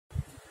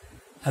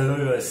Hello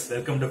viewers,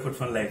 welcome to Food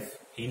Fun Life.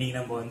 இன்னைக்கு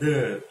நம்ம வந்து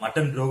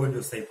மட்டன் ரோகன்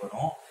ஜோஷ் செய்ய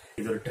போறோம்.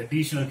 இது ஒரு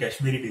ட்ரெடிஷனல்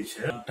காஷ்மீரி டிஷ்.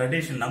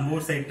 நம்ம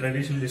ஊர் சைடு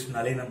ட்ரெடிஷனல்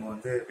டிஷ்னாலே நம்ம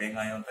வந்து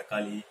வெங்காயம்,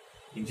 தக்காளி,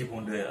 இஞ்சி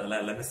பூண்டு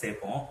அதெல்லாம் எல்லாமே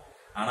சேர்ப்போம்.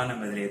 ஆனா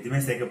நம்ம இதுல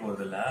எதுவுமே சேர்க்க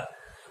போறது இல்ல.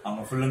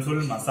 அவங்க ஃபுல் அண்ட்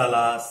ஃபுல்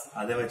மசாலாஸ்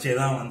அதை வச்சே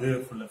தான் வந்து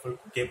ஃபுல் அண்ட் ஃபுல்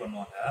குக்கே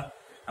பண்ணுவாங்க.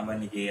 நம்ம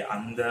இன்னைக்கு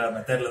அந்த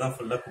மெத்தட்ல தான்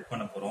ஃபுல்லா குக்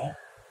பண்ண போறோம்.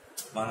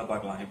 வாங்க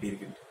பார்க்கலாம் எப்படி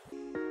இருக்குன்னு.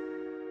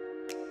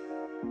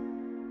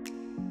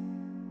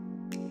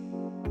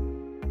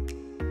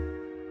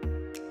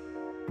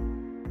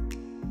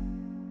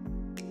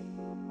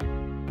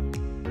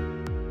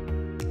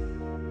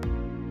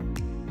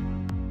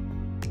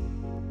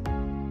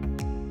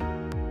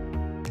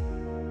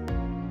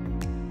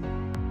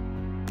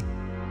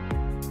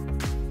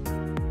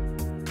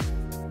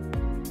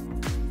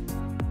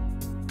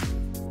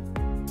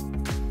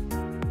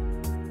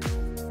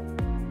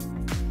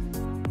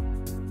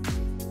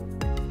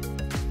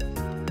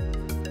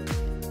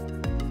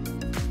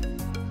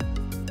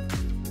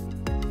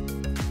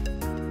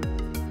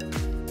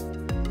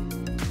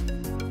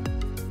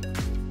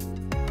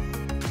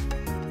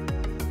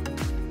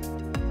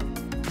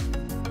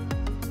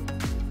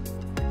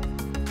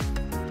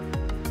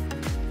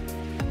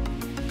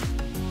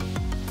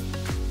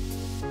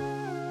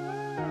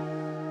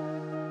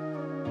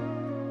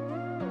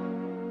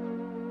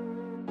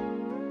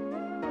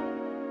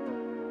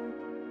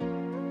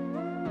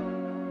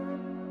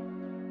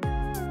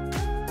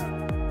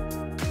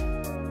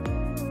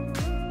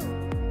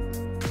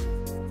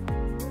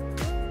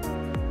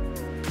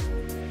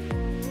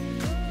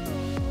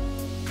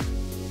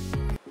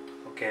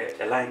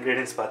 எல்லா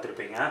இன்க்ரீடியன்ஸ்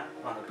பார்த்துருப்பீங்க.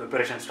 அந்த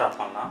ப்ரிப்பரேஷன் ஸ்டார்ட்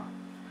பண்ணலாம்.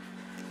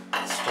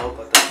 ஸ்டவ்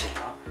பற்ற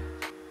வச்சுக்கலாம்,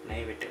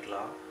 நெய்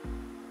விட்டுக்கலாம்.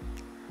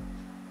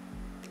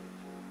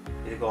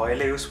 இதுக்கு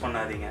ஆயிலே யூஸ்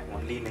பண்ணாதீங்க,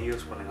 ஒன்லி நெய்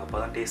யூஸ் பண்ணுங்கள், அப்போ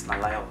தான் டேஸ்ட்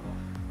நல்லா வரும்.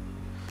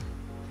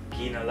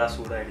 கீ நல்லா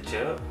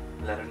சூடாகிடுச்சு.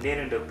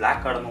 இதில் ரெண்டு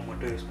பிளாக் காடமம்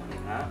மட்டும் யூஸ்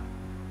பண்ணுங்க,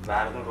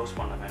 வேறு எதுவும் ரோஸ்ட்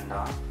பண்ண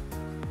வேண்டாம்.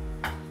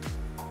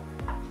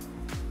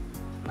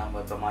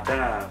 நம்ம இப்போ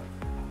மட்டனை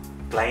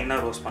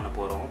ப்ளைனாக ரோஸ்ட் பண்ண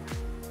போகிறோம்.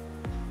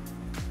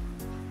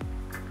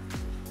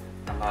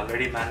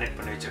 ஆல்ரெடி மேரினேட்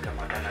பண்ணி வச்சுருக்க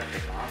மட்டன்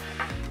எடுத்துக்கலாம்.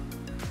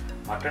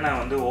 மட்டனை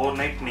வந்து ஓவர்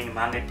நைட் நீங்கள்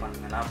மேரினேட்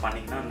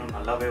பண்ணிங்கன்னா இன்னும்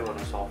நல்லாவே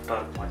வரும். சாஃப்டாக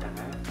இருக்கும்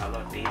மட்டனு, நல்லா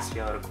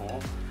டேஸ்டியாக இருக்கும்.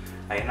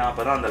 ஏன்னா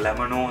அப்போ தான் அந்த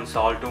லெமனும்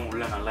சால்ட்டும்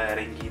உள்ளே நல்லா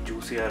இறங்கி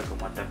ஜூஸியாக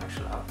இருக்கும் மட்டன்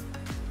ஆக்சுவலாக.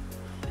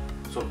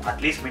 ஸோ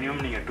அட்லீஸ்ட்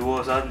மினிமம் நீங்கள் 2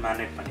 hours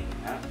மேரினேட்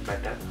பண்ணிக்கோங்க,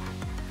 பெட்டர்.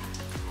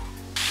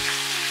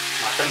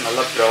 மட்டன்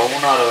நல்லா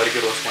ப்ரௌன் ஆகிற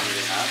வரைக்கும் ரோஸ்ட்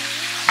பண்ணிடுங்க.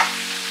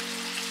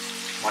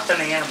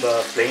 மட்டன் ஏன் நம்ம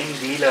பிளெயின்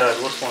கீயில்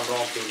ரோஸ்ட்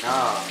பண்ணுறோம் அப்படின்னா,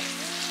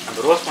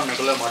 நம்ம ரோஸ்ட்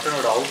பண்ணக்குள்ள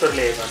மட்டனோட அவுட்டர்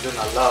லேயர் வந்து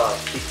நல்லா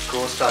திக்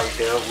ரோஸ்ட்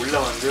ஆகிட்டு உள்ளே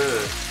வந்து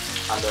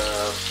அந்த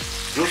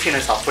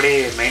ஜூஸினஸ் அப்படியே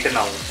மெயின்டைன்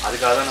ஆகும்.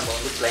 அதுக்காக தான் நம்ம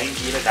வந்து பிளைன்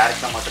கீழே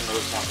டேரெக்டாக மட்டன்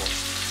ரோஸ்ட் பண்ணுறோம்.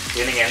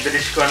 இது நீங்கள் எந்த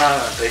டிஷ்க்கு வேணால்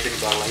ட்ரை பண்ணி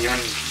பார்க்கலாம்,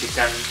 ஈவன்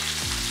சிக்கன்,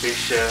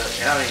 ஃபிஷ்ஷு.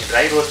 ஏன்னா நீங்கள்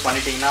ட்ரை ரோஸ்ட்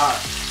பண்ணிட்டீங்கன்னா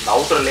அந்த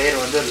அவுட்டர்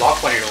லேயர் வந்து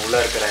லாக் பண்ணிவிடும்.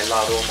 உள்ளே இருக்கிற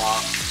எல்லா அரோமா,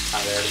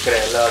 அங்கே இருக்கிற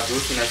எல்லா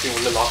ஜூஸினஸையும்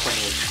உள்ளே லாக்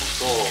பண்ணி வச்சுக்கும்.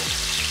 ஸோ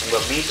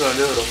உங்கள் மீட்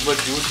வந்து ரொம்ப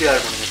ஜூஸியாக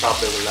இருக்கும். நீங்கள்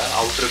சாப்பிடக்குள்ள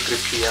அவுட்டர்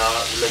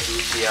கிறிஸ்பியாக, உள்ள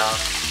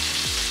ஜூஸியாக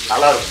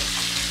நல்லாயிருக்கும்.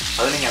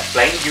 அது நீங்கள்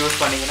ப்ளைன் யூஸ்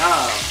பண்ணிங்கன்னா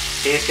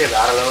டேஸ்ட்டே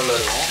வேறு லெவலில்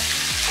இருக்கும்.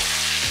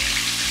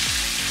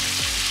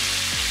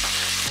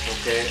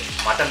 ஓகே,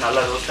 மட்டன்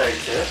நல்லா ரோஸ்ட்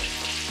ஆகிடுச்சு.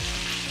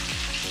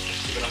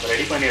 இப்போ நம்ம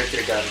ரெடி பண்ணி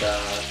வச்சுருக்க அந்த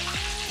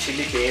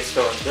சில்லி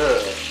பேஸ்ட்டை வந்து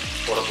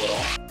போட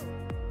போகிறோம்.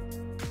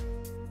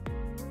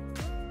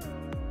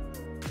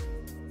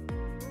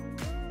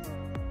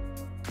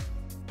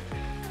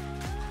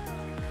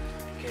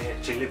 ஓகே,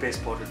 சில்லி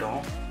பேஸ்ட்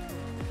போட்டுட்டோம்.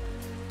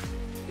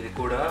 இது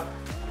கூட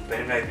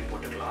பெருங்காயத்தையும்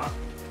போட்டுக்கலாம்.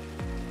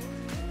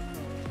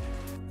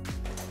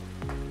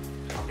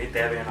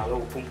 தேவையான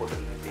அளவு உப்பும்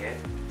போட்டுருந்தே.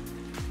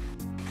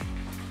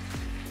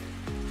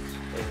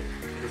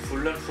 இது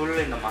ஃபுல் அண்ட்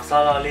ஃபுல் இந்த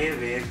மசாலாலே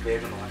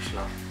வேகணும்.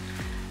 ஆக்சுவலாக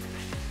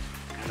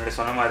முன்னாடி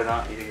சொன்ன மாதிரி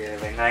தான், இது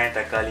வெங்காயம்,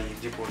 தக்காளி,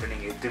 இஞ்சி போட்டு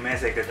நீங்கள் எதுவுமே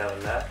சேர்க்க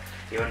தேவையில்ல.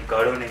 ஈவன்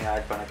கடுகு நீங்கள்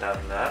ஆட் பண்ண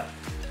தேவையில்ல.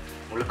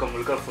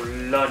 முழுக்க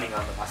ஃபுல்லாக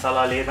நீங்கள் அந்த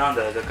மசாலாலே தான்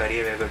அந்த இதை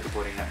கறியை வேக வைக்க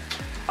போகிறீங்க.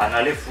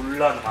 அதனாலே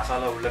ஃபுல்லாக அந்த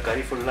மசாலா உள்ள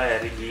கறி ஃபுல்லாக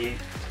இறங்கி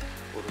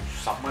ஒரு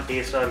செம்ம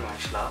டேஸ்ட்டாக இருக்கும்.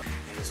 ஆக்சுவலாக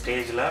இந்த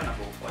ஸ்டேஜில்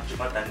நம்ம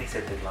கொஞ்சமாக தண்ணி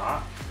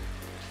சேர்த்துக்கலாம்.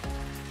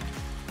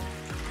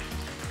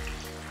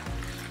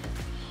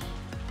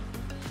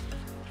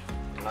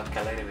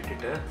 கிளறி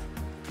விட்டுட்டு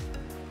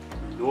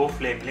லோ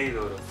ஃப்ளேம்லேயே இது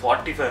ஒரு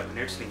 45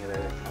 minutes நீங்கள் இதை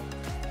வைக்கணும்.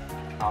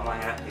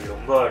 ஆமாங்க, இது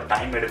ரொம்ப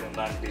டைம் எடுக்கும்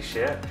தான்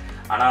டிஷ்ஷு,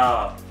 ஆனால்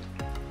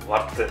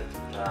ஒர்த்து.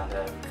 அந்த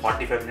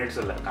 45 minutes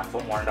இல்லை,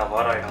 கன்ஃபார்ம் 1.5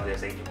 hour ஆகிடும் அதை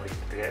செஞ்சு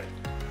முடிக்கிறதுக்கு.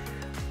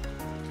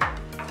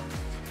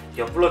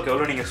 எவ்வளோக்கு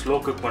எவ்வளோ நீங்கள் ஸ்லோ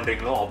குக்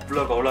பண்ணுறீங்களோ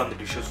அவ்வளோக்கு அவ்வளோ அந்த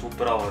டிஷ்ஷு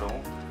சூப்பராக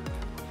வரும்.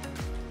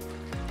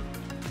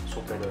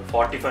 சூப்பர். இது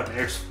 45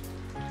 minutes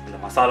இந்த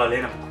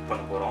மசாலாலே நம்ம குக்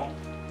பண்ண போகிறோம்,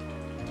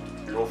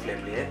 லோ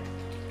ஃப்ளேம்லேயே.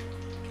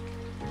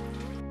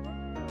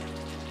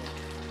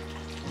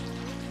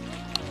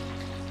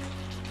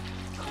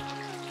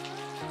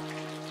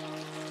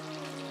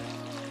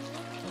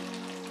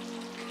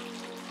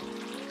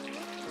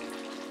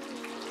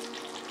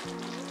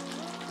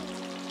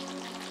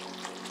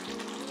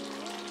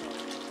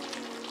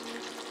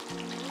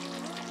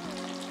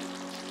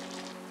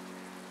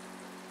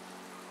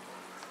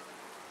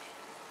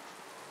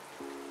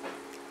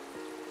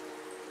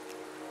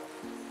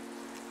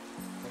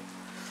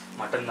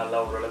 மட்டன் நல்லா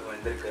ஓரளவுக்கு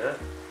வெந்திருக்கு.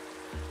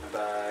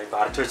 இப்போ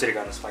அரைச்சி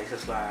வச்சிருக்க அந்த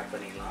ஸ்பைசஸ்லாம் ஆட்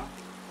பண்ணிக்கலாம்.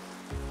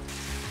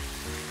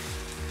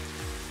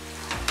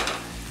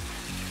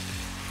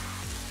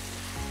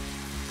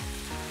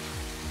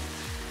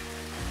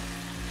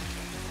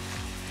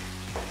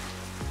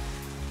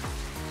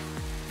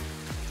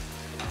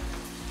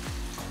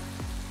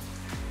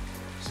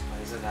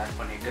 ஸ்பைசஸ் ஆட்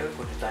பண்ணிவிட்டு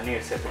கொஞ்சம் தண்ணி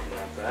எடுத்து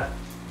சேர்த்துக்கலாம். இப்போ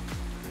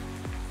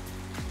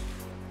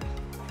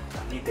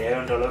தண்ணி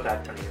தேவைன்ற அளவுக்கு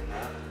ஆட் பண்ணிடுங்க.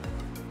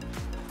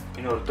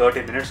 இன்னும் ஒரு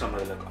 30 மினிட்ஸ் நம்ம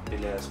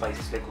இதில்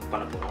ஸ்பைசஸ்லேயே குக்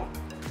பண்ண போகிறோம்.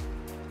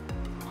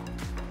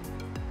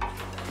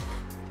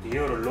 இதே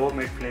ஒரு லோ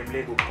மிட்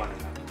ஃப்ளேம்லேயே குக்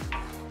பண்ணுங்க.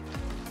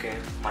 ஓகே,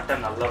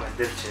 மட்டன் நல்லா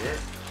வெந்துருச்சு.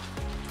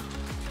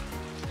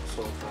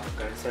 ஸோ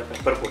கடைசியாக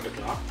பெப்பர்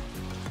போட்டுக்கலாம்.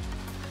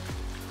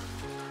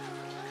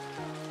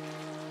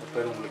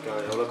 பெப்பர் உங்களுக்கு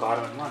எவ்வளோ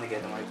காரம் வேணுமோ அதுக்கு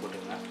ஏற்ற மாதிரி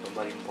போட்டுக்கங்க, ரொம்ப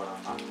அதிகம்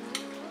போடாமல்.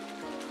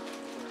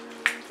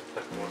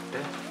 பெப்பர்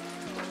போட்டு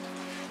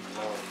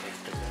நல்லா ஒரு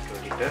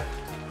வெட்டிட்டு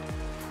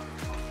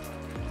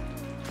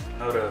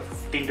ஒரு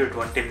 15 to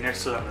 20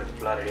 மினிட்ஸில் நம்மளுக்கு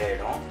ஃபுல்லாக ரெடி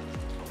ஆகிடும்.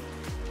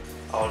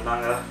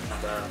 அவ்வளோதாங்க,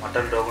 நம்ம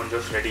மட்டன் ரோகன்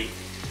ஜோஷ் ரெடி.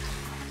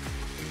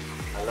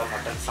 நல்லா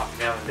மட்டன்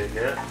செம்மையாக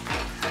வந்துருக்கு,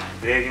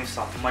 கிரேவியும்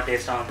செம்ம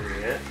டேஸ்ட்டாக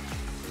வந்துருக்கு,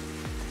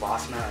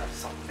 வாசனை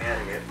செம்மையாக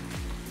இருக்குது.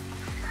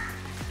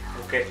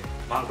 ஓகே,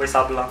 வாங்க போய்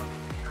சாப்பிட்லாம்.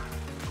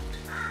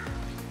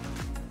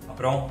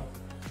 அப்புறம்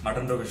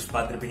மட்டன் ரோகன்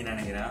பார்த்துருப்பீங்கன்னு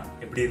நினைக்கிறேன்.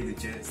 எப்படி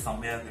இருந்துச்சு?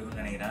 செம்மையாக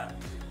இருந்துச்சுன்னு நினைக்கிறேன்.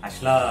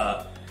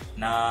 ஆக்சுவலாக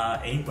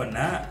நான் எய்ம்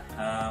பண்ணேன்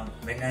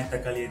வெங்காயம்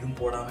தக்காளி எதுவும்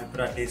போடாமல்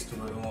எப்படா டேஸ்ட்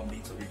வரும்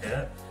அப்படின்னு சொல்லிட்டு.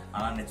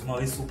 ஆனால்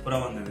நிஜமாவே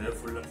சூப்பராக வந்தது.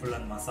 ஃபுல்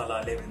அண்ட்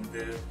மசாலாலே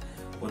வந்து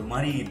ஒரு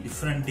மாதிரி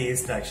டிஃப்ரெண்ட்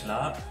டேஸ்ட்.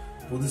 ஆக்சுவலாக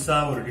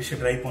புதுசாக ஒரு டிஷ்ஷை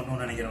ட்ரை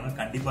பண்ணணும்னு நினைக்கிறவங்க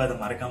கண்டிப்பாக அதை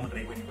மறக்காமல்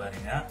ட்ரை பண்ணி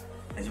பாருங்கள்.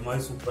 நிஜமாவே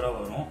சூப்பராக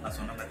வரும். நான்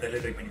சொன்ன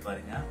மெத்தட்லேயே ட்ரை பண்ணி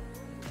பாருங்கள்.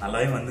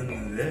 நல்லாவே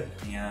வந்துருந்தது.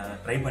 நீங்கள்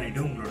ட்ரை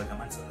பண்ணிவிட்டு உங்களோட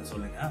கமெண்ட்ஸ் வந்து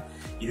சொல்லுங்கள்.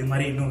 இது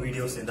மாதிரி இன்னும்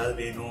வீடியோஸ் ஏதாவது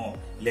வேணும்,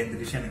 இல்லை இந்த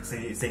டிஷ் எனக்கு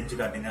செஞ்சு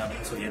காட்டுங்க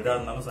அப்படின்னு சொல்லி எதாக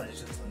இருந்தாலும்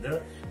சஜஷன்ஸ் வந்து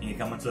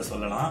நீங்கள் கமெண்ட்ஸில்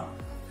சொல்லலாம்.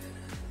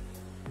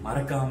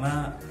 மறக்காம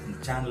இந்த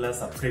சேனலை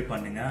சப்ஸ்கிரைப்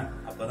பண்ணுங்க.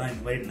 அப்பதான்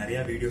இந்த மாதிரி நிறைய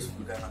வீடியோஸ்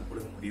உங்களுக்கு நான்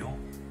கொடுக்க முடியும்.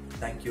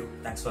 தேங்க்யூ.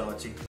 தேங்க்ஸ் ஃபார் வாட்சிங்.